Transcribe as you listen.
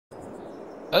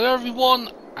Hello everyone,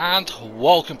 and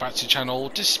welcome back to the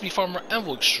channel. This is me, Farmer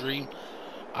EnvoyXtreme,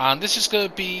 and this is going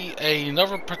to be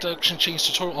another production change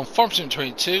tutorial on Farm Sim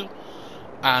 22.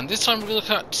 And this time we're going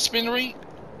to look at Spinerry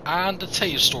and the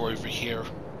Tailor store over here.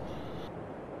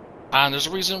 And there's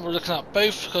a reason we're looking at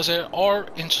both, because there are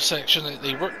intersections that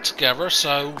they work together.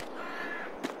 So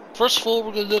first of all,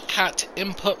 we're going to look at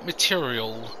input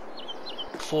material.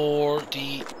 For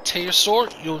the Tailor store,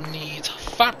 you'll need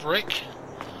fabric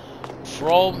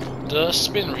from the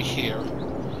spinnery here,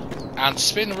 and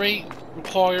spinnery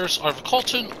requires either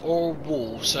cotton or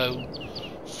wool. So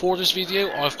for this video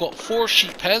I've got 4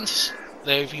 sheep pens.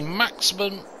 They'll be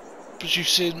maximum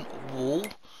producing wool,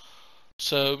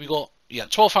 so we got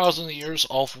 12,000 litres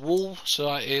of wool, so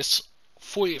that is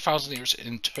 48,000 litres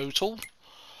in total.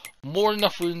 More than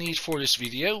enough we'll need for this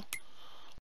video.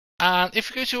 And if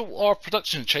you go to our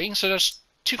production chain, so there's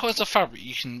 2 kinds of fabric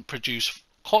you can produce: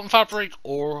 cotton fabric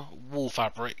or wool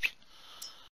fabric.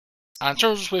 And in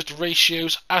terms with the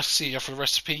ratios, as seen for the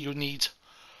recipe, you'll need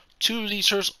 2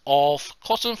 litres of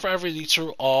cotton for every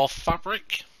litre of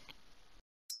fabric.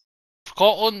 For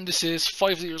cotton, this is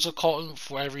 5 litres of cotton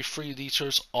for every 3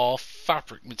 litres of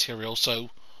fabric material. So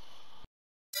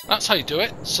that's how you do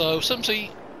it. So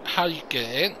simply how you get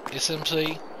it in is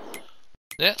simply,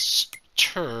 let's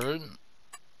turn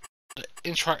the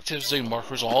interactive zoom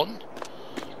markers on.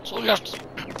 So all you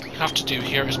have to do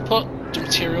here is put the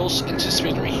materials into the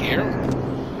spinnery here.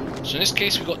 So in this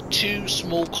case we've got 2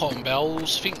 small cotton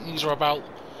bales. I think these are about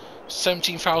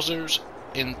 17,000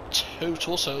 in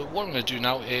total. So what I'm going to do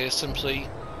now is simply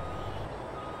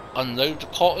unload the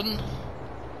cotton,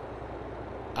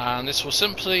 and this will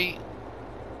simply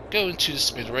go into the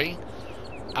spinnery.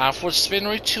 And for the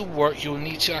spinnery to work, you'll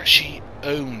need to actually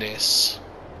own this.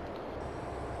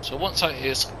 So once that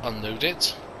is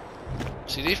unloaded,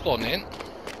 see, they've gone in.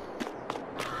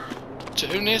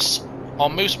 To own this,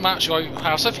 on most maps you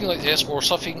have something like this or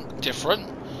something different.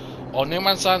 On No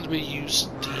Man's Land we use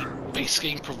the base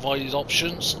game provided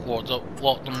options, or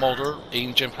what the modder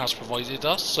engine has provided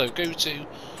us. So go to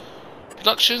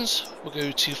productions, we'll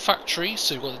go to factory.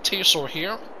 So we've got the Tailor store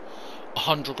here,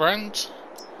 100 grand.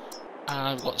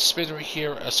 And we've got the spinnery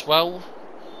here as well.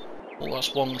 Oh,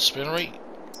 that's one spinnery.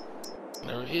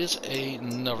 There is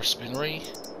another spinnery.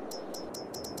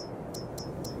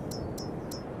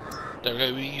 There we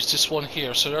go, we use this one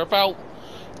here. So they're about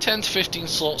 10 to 15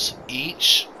 slots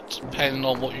each, depending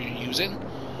on what you're using.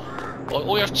 But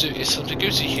all you have to do is simply go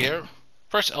to here,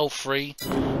 press L3,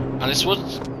 and this will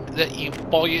let you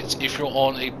buy it if you're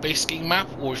on a base game map,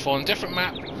 or if you're on a different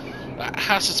map that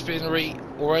has a spinnery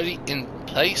already in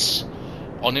place.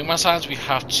 On No Man's Land we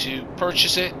have to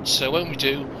purchase it, so when we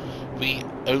do, we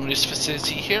own this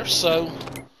facility here. So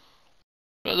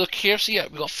look here, so yeah,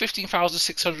 we've got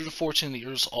 15,614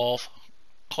 litres of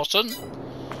cotton.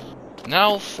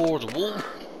 Now for the wool,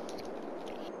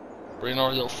 we're in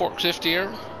our little forklift here,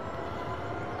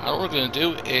 and what we're going to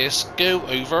do is go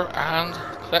over and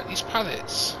collect these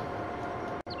pallets.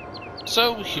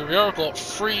 So here we are, got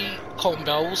 3 cotton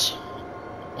bales,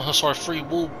 sorry, 3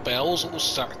 wool bales all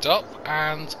stacked up,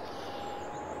 and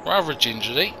rather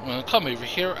gingerly I'm going to come over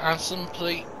here and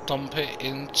simply dump it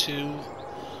into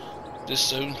this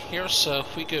zone here. So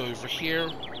if we go over here,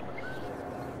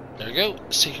 there we go,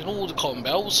 it's taking all the cotton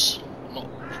bales, not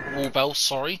wool bales,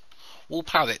 sorry, wool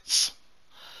pallets.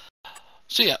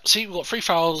 So yeah, see, we've got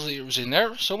 3,000 litres in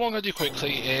there. So what I'm going to do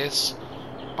quickly is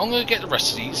I'm going to get the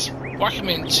rest of these, whack them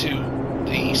into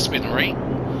the spinnery,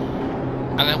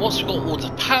 and then once we've got all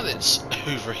the pallets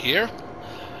over here,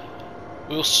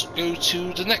 we'll go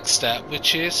to the next step,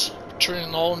 which is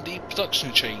turning on the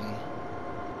production chain.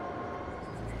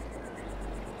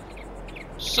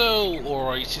 So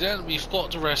alrighty then, we've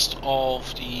got the rest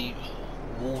of the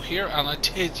wool here, and I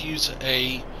did use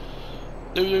a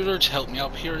loader to help me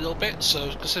up here a little bit. So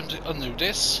I'll simply unload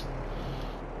this.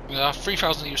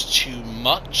 3,000 litres too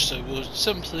much, so we'll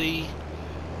simply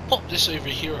pop this over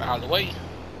here out of the way,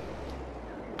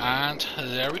 and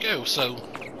there we go. So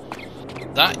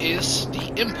that is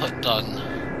the input done.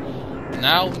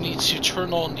 Now we need to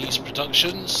turn on these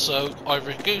productions, so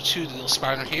either go to the little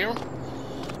spanner here,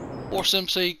 or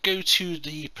simply go to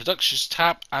the productions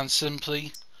tab and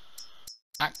simply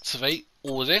activate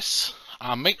all of this,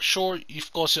 and make sure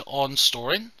you've got it on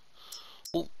storing.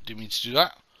 Oh, didn't mean to do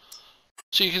that.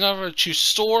 So you can either choose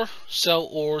store, sell,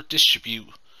 or distribute.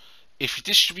 If you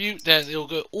distribute, then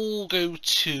it'll all go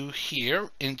to here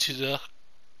into the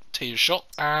Tailor shop,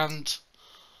 and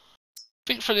I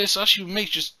think for this actually we may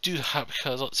just do that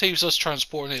because it saves us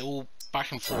transporting it all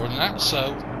back and forth and that.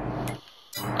 So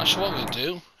actually what I'm going to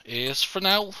do is, for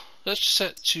now, let's just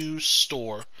set to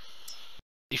store.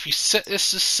 if you set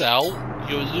this to sell,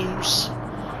 you'll lose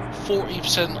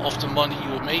 40% of the money you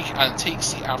will make, and it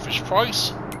takes the average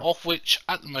price, of which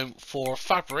at the moment for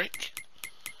fabric,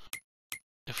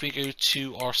 if we go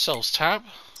to our sales tab,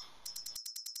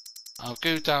 I'll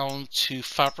go down to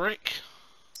fabric.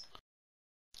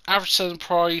 Average selling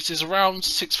price is around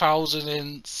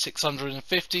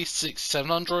 6,650,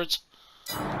 6,700,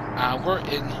 and we're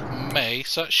in May,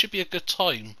 so that should be a good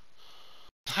time.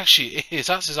 Actually, it is.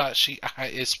 That is actually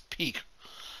at its peak,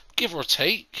 give or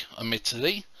take,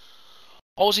 admittedly.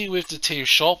 Obviously, with the Tailor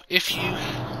shop, if you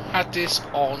had this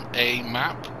on a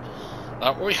map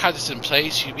that already had this in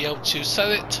place, you'd be able to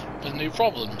sell it with no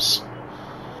problems.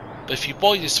 But if you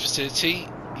buy this facility,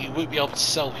 you won't be able to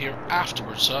sell here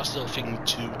afterwards, so that's a little thing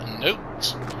to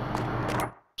note.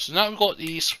 So now we've got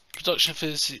these production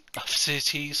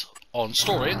facilities on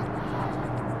storing.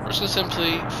 We're just going to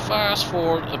simply fast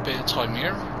forward a bit of time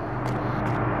here.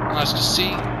 And as you can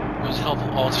see, with the help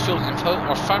of the field info,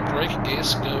 our fabric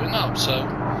is going up. So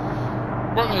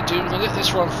what I'm going to do, I'm going to let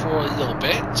this run for a little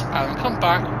bit and come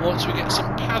back once we get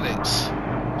some pallets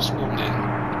spawned in.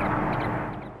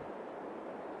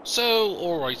 So,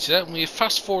 alrighty then, we've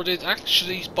fast forwarded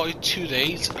actually by 2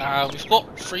 days, and we've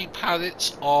got 3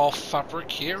 pallets of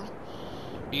fabric here.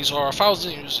 These are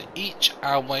 1,000 liters each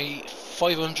and weigh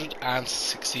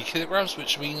 560 kilograms,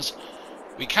 which means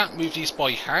we can't move these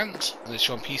by hand unless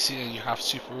you're on PC and you have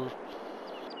super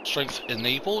strength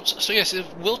enabled. So yes, it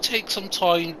will take some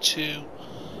time to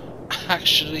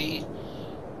actually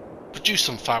produce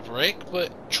some fabric,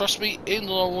 but trust me, in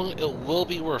the long run it will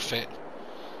be worth it.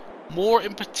 More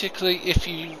in particular if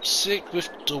you stick with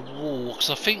the wool, because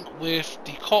I think with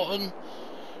the cotton,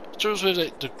 in terms of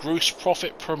the gross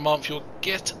profit per month, you'll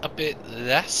get a bit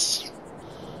less.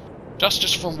 That's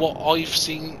just from what I've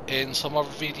seen in some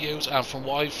other videos and from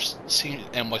what I've seen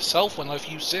in myself when I've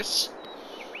used this.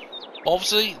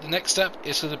 Obviously, the next step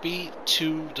is going to be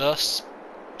to the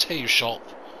Tailor shop.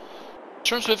 In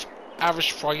terms of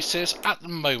average prices, at the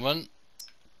moment,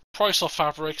 price of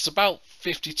fabric is about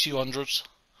 5,200.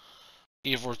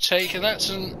 Give or take, and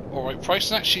that's an alright price,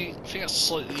 and actually I think that's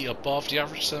slightly above the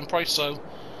average selling price, so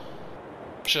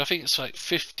actually I think it's like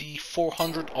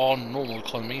 5,400 on normal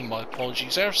economy, my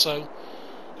apologies there, so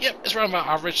yep, it's around about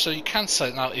average, so you can sell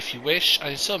it now if you wish,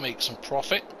 and still make some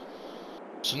profit.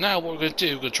 So now what we're going to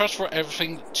do, we're going to transfer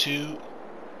everything to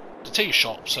the Tailor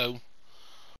shop. So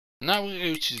now we're going to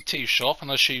go to the Tailor shop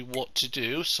and I'll show you what to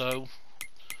do. So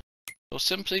we'll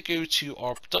simply go to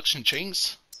our production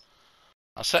chains.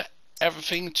 I'll set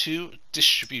everything to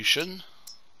distribution.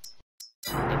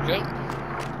 There we go.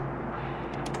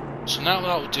 So now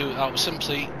that will do, that will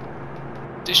simply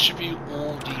distribute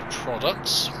all the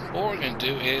products. What we're going to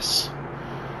do is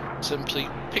simply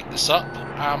pick this up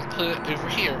and put it over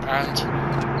here,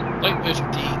 and like with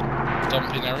the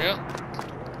dumping area,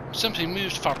 simply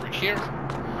move the fabric here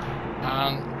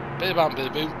and bada bam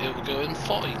bada boom, it will go in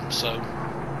fine. So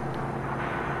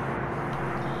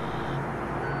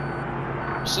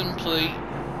simply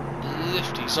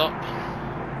lift these up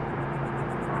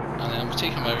and then we'll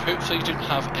take them out. Hopefully you don't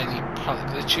have any pallet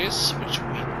glitches, which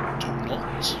we do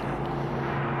not.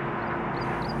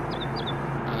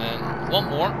 And then one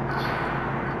more.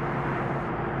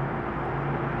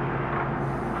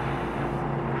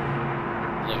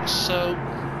 Like so.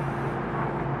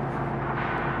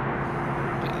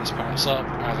 Pick these pallets up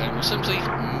and then we'll simply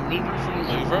move them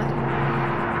over.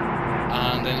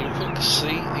 And then you'll quickly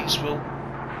see these will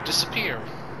disappear.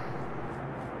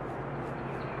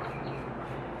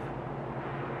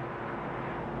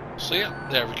 So yeah,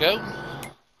 there we go.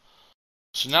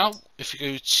 So now, if you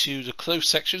go to the close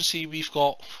section, see we've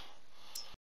got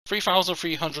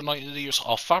 3,390 liters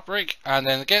of fabric, and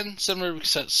then again, similar, we can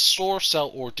set store, sell,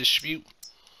 or distribute.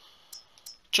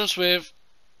 Just with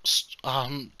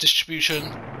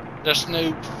distribution, there's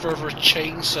no further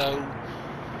chain, so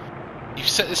if you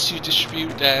set this to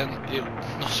distribute, then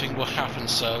nothing will happen.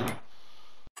 So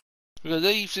we're going to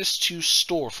leave this to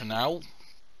store for now.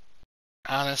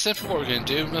 And then simply what we're going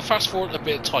to do, I'm going to fast forward a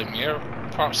bit of time here,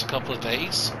 perhaps a couple of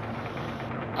days,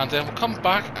 and then we'll come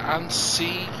back and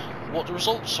see what the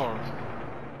results are.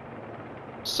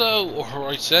 So,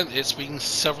 alright then, it's been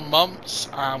 7 months,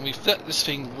 and we've let this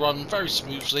thing run very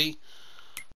smoothly,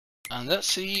 and let's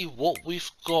see what we've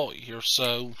got here.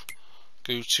 So,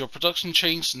 go to your production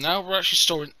chains. Now we're actually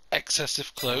storing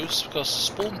excessive clothes, because the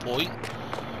spawn point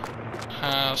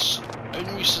has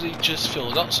only recently just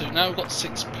filled up, so now we've got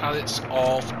 6 pallets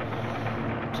of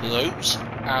clothes,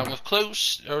 and with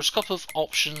clothes there's a couple of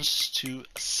options to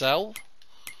sell.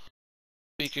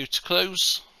 We go to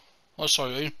clothes, oh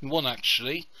sorry, only one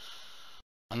actually,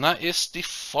 and that is the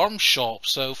farm shop.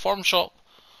 So farm shop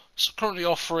is currently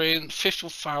offering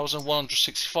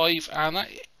 50,165, and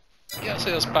that, yeah, I'd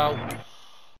say that's about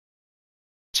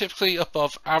typically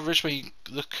above average when you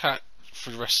look at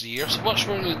for the rest of the year. So what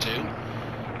we're going to do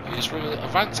is we're going to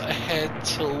advance ahead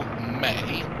till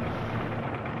May,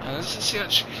 and let's see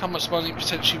actually how much money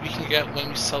potentially we can get when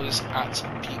we sell this at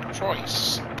peak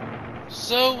price.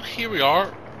 So here we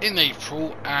are in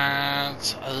April,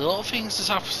 and a lot of things has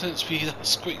happened since we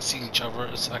last quick seen each other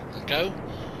a second ago.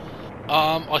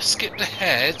 I skipped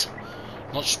ahead,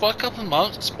 not just by a couple of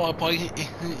months, but by an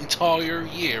entire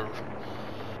year.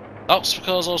 That's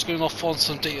because I was going off on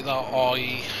some data that I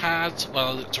had when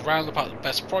I looked around about the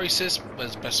best prices,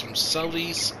 where's the best from to sell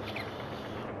these.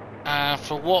 And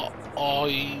for what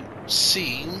I've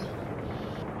seen,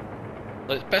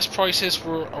 the best prices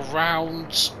were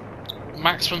around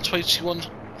maximum 21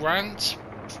 grand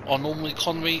on normal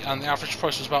economy, and the average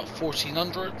price was about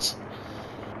 1400.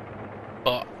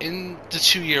 But in the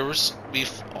 2 years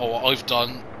I've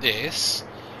done this,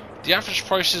 the average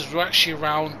prices were actually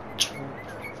around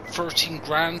 13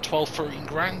 grand, 12, 13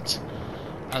 grand.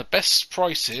 And the best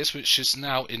prices, which is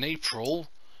now in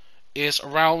April, is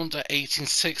around the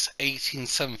 18.6,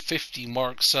 18.750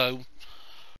 mark. So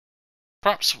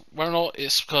perhaps whether or not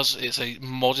it's because it's a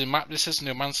modded map, this is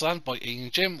No Man's Land by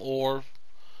Alien Jim, or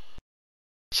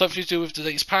something to do with the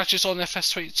latest patches on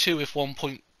FS22 with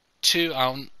 1.2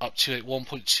 and up to like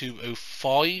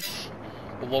 1.205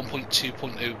 or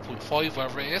 1.2.0.5,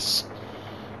 whatever it is.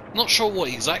 Not sure what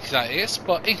exactly that is,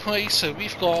 but anyway, so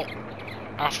we've got,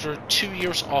 after 2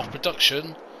 years of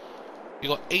production, we've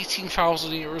got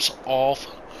 18,000 liters of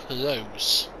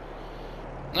clothes.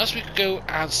 And as we go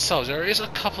and sell, there is a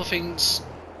couple of things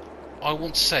I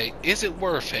want to say. Is it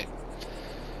worth it?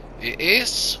 It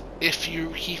is, if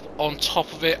you keep on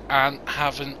top of it and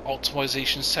have an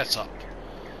optimization setup.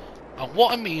 And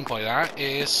what I mean by that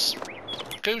is,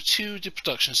 go to the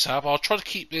production tab. I'll try to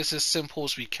keep this as simple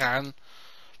as we can,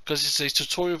 because it's a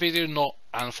tutorial video, not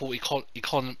a full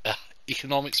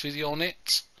economics video on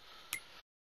it.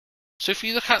 So if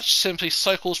you look at simply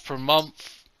cycles per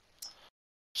month,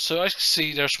 so as you can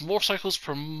see there's more cycles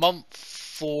per month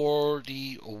for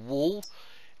the wool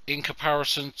in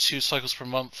comparison to cycles per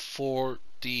month for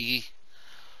the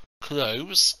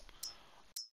clothes.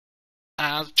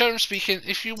 And generally speaking,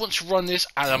 if you want to run this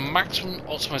at a maximum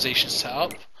optimization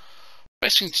setup,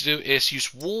 best thing to do is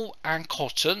use wool and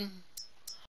cotton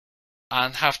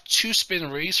and have 2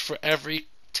 spinneries for every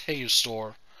Tailor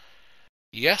store.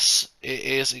 Yes, it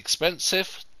is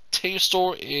expensive. Tailor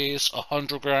store is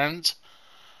 100 grand,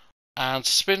 and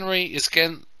spinnery is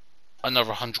again another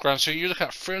 100 grand. So you look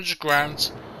at 300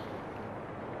 grand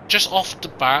just off the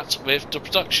bat with the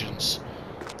productions.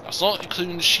 That's not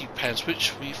including the sheep pens,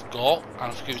 which we've got.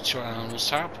 And if we go to our animals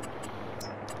tab,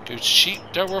 go to sheep,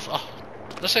 they're worth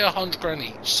let's say 100 grand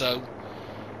each. So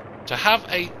to have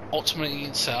a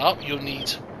optimally set up, you'll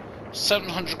need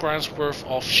 700 grand's worth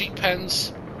of sheep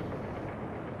pens.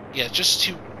 Yeah, just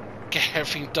to get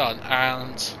everything done.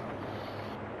 And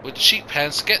with the sheep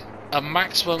pens, get a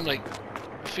maximum, like,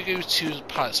 if we go to the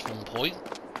pallet spawn point,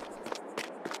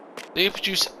 they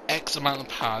produce X amount of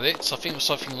pallets. I think it was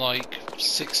something like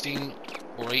 16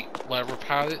 or 8 whatever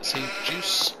pallets they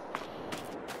produce.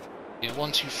 Yeah,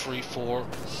 1, 2, 3, 4,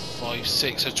 5,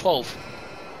 6, so 12.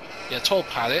 Yeah, 12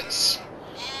 pallets.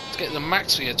 To get the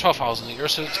maximum, yeah, 12,000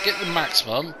 liters. So to get the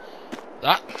maximum,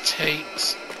 that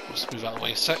takes, let's move out of the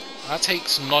way a sec, that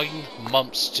takes 9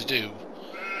 months to do.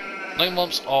 9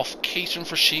 months of catering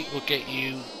for sheep will get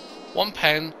you 1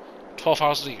 pen,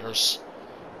 12,000 liters.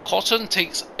 Cotton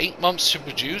takes 8 months to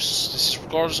produce. This is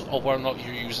regardless of whether or not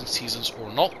you're using seasons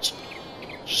or not.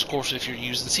 Just of course, if you're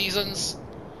using seasons,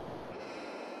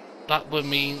 that would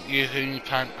mean you only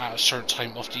plant at a certain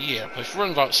time of the year. But if you're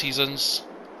running without seasons,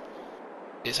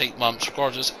 it's 8 months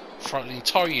regardless for the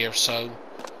entire year. So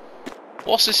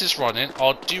whilst this is running,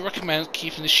 I do recommend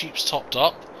keeping the sheep topped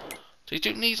up. They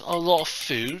do need a lot of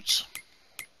food.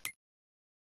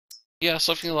 Yeah,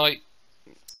 something like,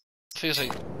 I think it's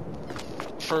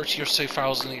like 30 or so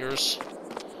thousand liters.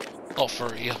 Not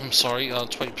 30, I'm sorry,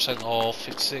 20% of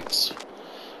 56.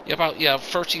 Yeah, about, yeah,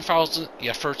 13,000,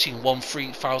 yeah,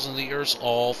 13,000 liters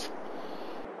of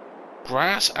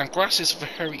grass. And grass is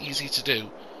very easy to do.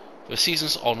 With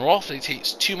seasons on or off, it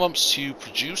takes 2 months to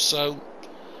produce. So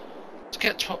to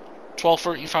get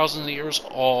 13,000 liters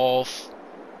of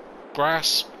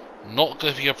grass, not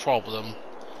going to be a problem.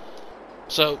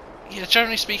 So yeah,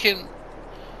 generally speaking,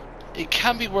 it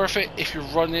can be worth it if you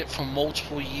run it for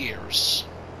multiple years.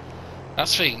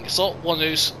 That's the thing, it's not one of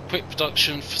those quick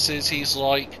production facilities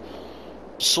like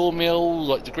sawmill,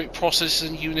 like the great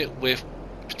processing unit with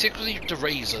particularly the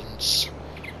raisins.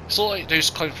 It's all like those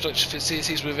kind of production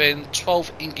facilities within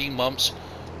 12 in-game months.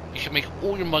 You can make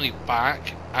all your money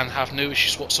back and have no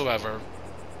issues whatsoever.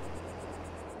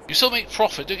 You still make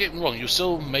profit, don't get me wrong, you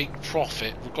still make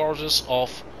profit regardless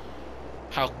of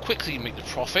how quickly you make the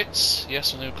profits.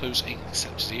 Yes, I know clothes ain't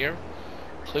accepted here.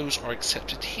 Clothes are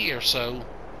accepted here, so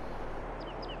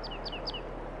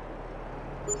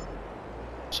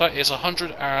that is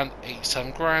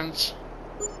 187 grand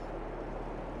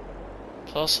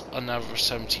plus another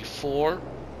 74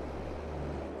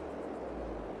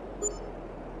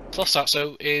 plus that.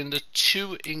 So in the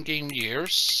 2 in-game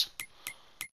years,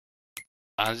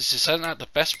 and this is selling at the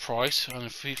best price, and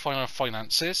if we find our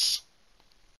finances,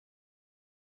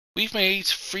 we've made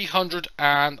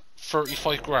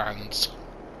 335 grand.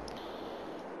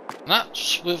 And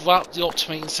that's without the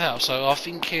automating setup, so I'm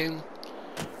thinking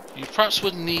you perhaps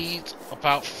would need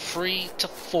about 3 to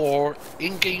 4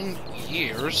 in-game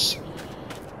years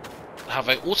to have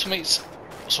an automated,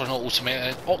 sorry not automated,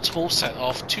 an optimal set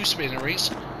of 2 spinneries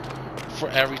for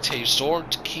every Tailor store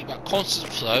to keep that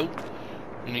constant flow.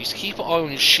 You need to keep an eye on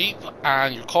your sheep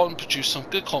and your cotton, produce some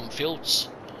good cotton fields.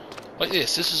 Like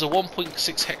this is a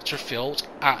 1.6 hectare field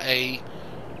at a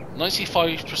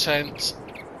 95%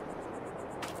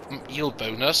 yield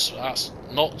bonus. That's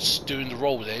not doing the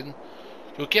rolling.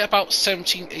 You'll get about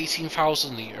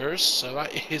 18,000 litres, so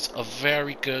that is a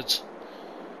very good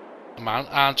amount.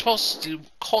 And to be honest, the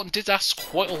cotton did last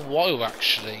quite a while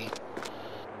actually.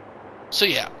 So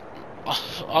yeah,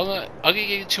 I'm gonna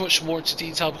get too much more into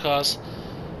detail because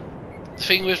the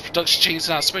thing with production chains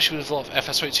now, especially with a lot of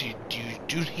FS2, you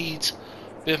do need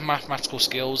a bit of mathematical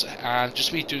skills, and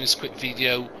just me doing this quick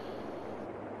video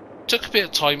took a bit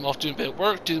of time off doing a bit of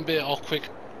work, doing a bit of quick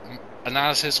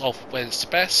analysis of when it's the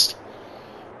best.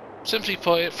 Simply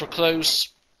put it, for clothes,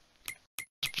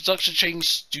 the production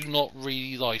chains do not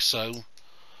really lie, so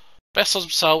best time to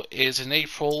sell is in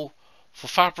April. For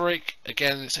fabric,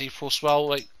 again it's April as well,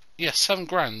 like, yeah, 7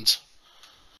 grand.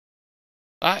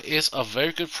 That is a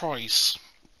very good price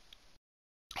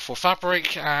for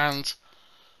fabric, and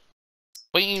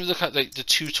when you look at the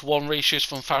 2-to-1 ratios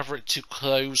from fabric to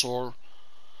clothes or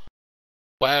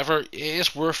whatever, it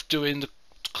is worth doing the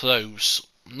clothes.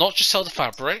 Not just sell the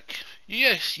fabric.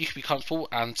 Yes, you can be comfortable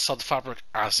and sell the fabric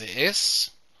as it is,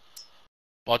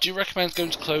 but I do recommend going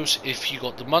to clothes if you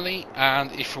got the money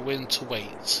and if you're willing to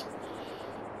wait.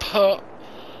 But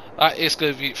that is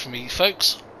going to be it for me,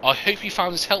 folks. I hope you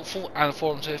found this helpful and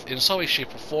informative in some way,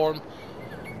 shape or form.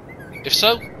 If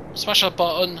so, smash that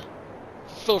button,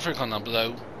 feel free to comment down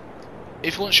below.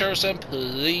 If you want to share with them,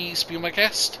 please be my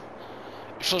guest.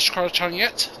 If you're not subscribed to the channel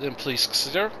yet, then please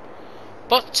consider.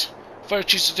 But, whatever you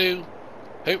choose to do,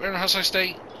 hope everyone has a nice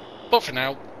day. But for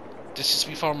now, this is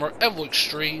me, Farmer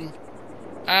EnvoyXtreme,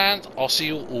 and I'll see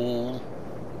you all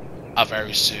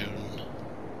very soon.